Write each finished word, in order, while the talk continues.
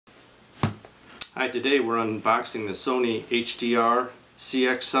Hi, today we're unboxing the Sony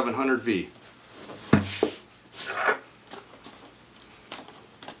HDR-CX700V.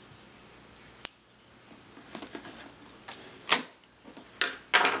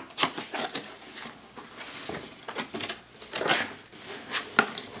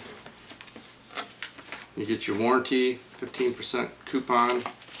 You get your warranty, 15% coupon,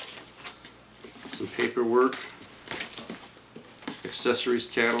 some paperwork, accessories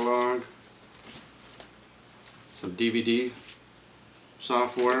catalog, some DVD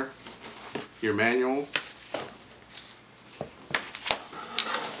software, your manual,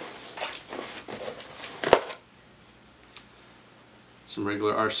 some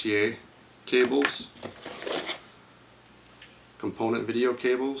regular RCA cables, component video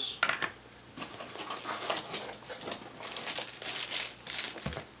cables,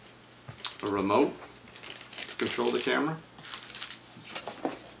 a remote to control the camera.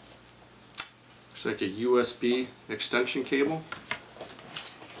 Looks like a USB extension cable.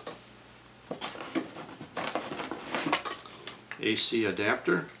 AC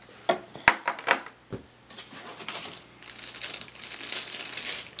adapter.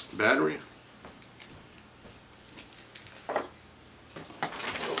 Battery.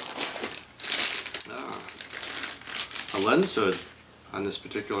 A lens hood on this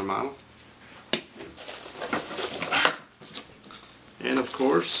particular model. And of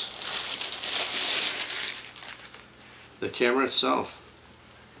course, the camera itself.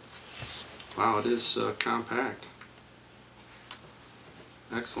 Wow, it is compact.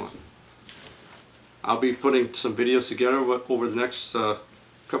 Excellent. I'll be putting some videos together over the next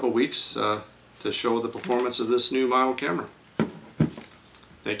couple weeks to show the performance of this new model camera.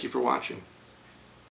 Thank you for watching.